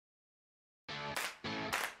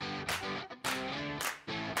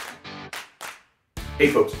Hey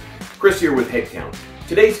folks, Chris here with HeadCount.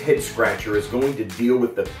 Today's HeadScratcher is going to deal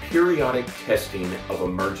with the periodic testing of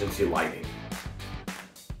emergency lighting.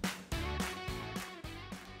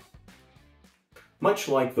 Much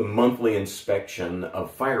like the monthly inspection of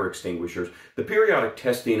fire extinguishers, the periodic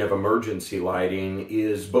testing of emergency lighting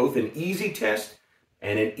is both an easy test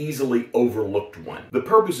and an easily overlooked one. The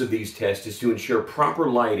purpose of these tests is to ensure proper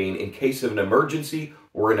lighting in case of an emergency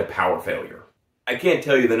or in a power failure. I can't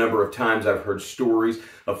tell you the number of times I've heard stories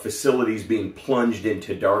of facilities being plunged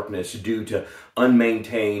into darkness due to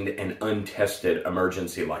unmaintained and untested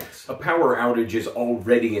emergency lights. A power outage is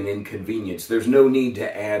already an inconvenience. There's no need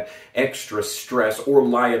to add extra stress or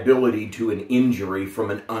liability to an injury from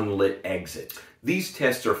an unlit exit. These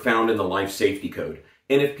tests are found in the Life Safety Code,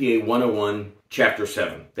 NFPA 101, Chapter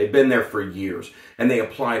 7. They've been there for years, and they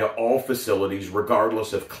apply to all facilities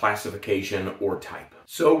regardless of classification or type.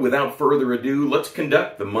 So without further ado, let's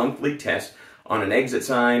conduct the monthly test on an exit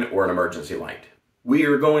sign or an emergency light. We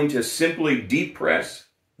are going to simply depress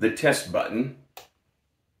the test button,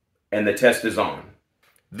 and the test is on.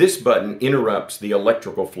 This button interrupts the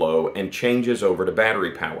electrical flow and changes over to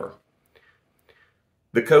battery power.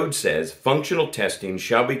 The code says functional testing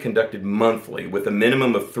shall be conducted monthly with a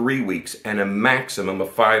minimum of 3 weeks and a maximum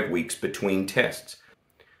of 5 weeks between tests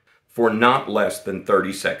for not less than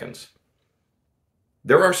 30 seconds.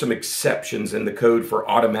 There are some exceptions in the code for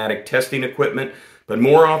automatic testing equipment, but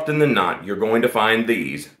more often than not, you're going to find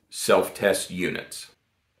these self-test units.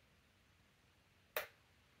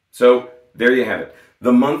 So there you have it,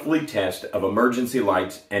 the monthly test of emergency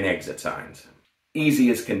lights and exit signs. Easy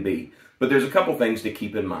as can be. But there's a couple things to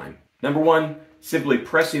keep in mind. Number one, simply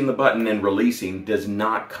pressing the button and releasing does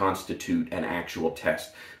not constitute an actual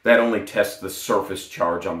test. That only tests the surface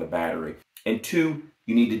charge on the battery. And two,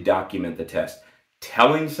 you need to document the test.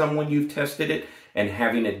 Telling someone you've tested it and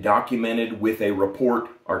having it documented with a report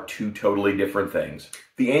are two totally different things.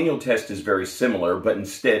 The annual test is very similar, but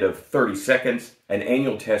instead of 30 seconds, an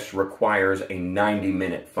annual test requires a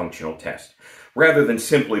 90-minute functional test. Rather than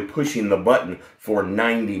simply pushing the button for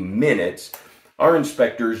 90 minutes, our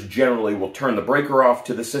inspectors generally will turn the breaker off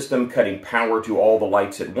to the system, cutting power to all the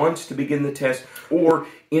lights at once to begin the test, or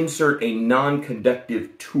insert a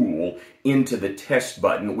non-conductive tool into the test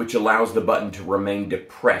button, which allows the button to remain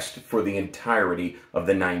depressed for the entirety of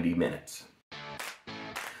the 90 minutes.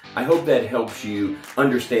 I hope that helps you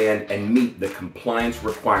understand and meet the compliance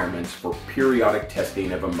requirements for periodic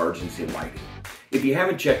testing of emergency lighting. If you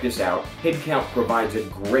haven't checked this out, HeadCount provides a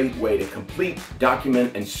great way to complete,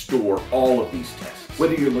 document, and store all of these tests.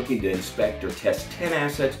 Whether you're looking to inspect or test 10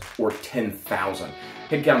 assets or 10,000,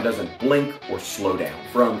 HeadCount doesn't blink or slow down.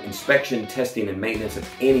 From inspection, testing, and maintenance of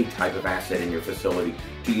any type of asset in your facility,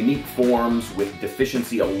 to unique forms with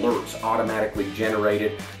deficiency alerts automatically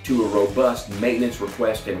generated, to a robust maintenance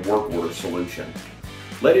request and work order solution.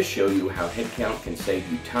 Let us show you how HeadCount can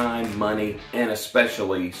save you time, money, and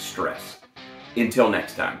especially stress. Until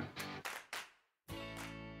next time.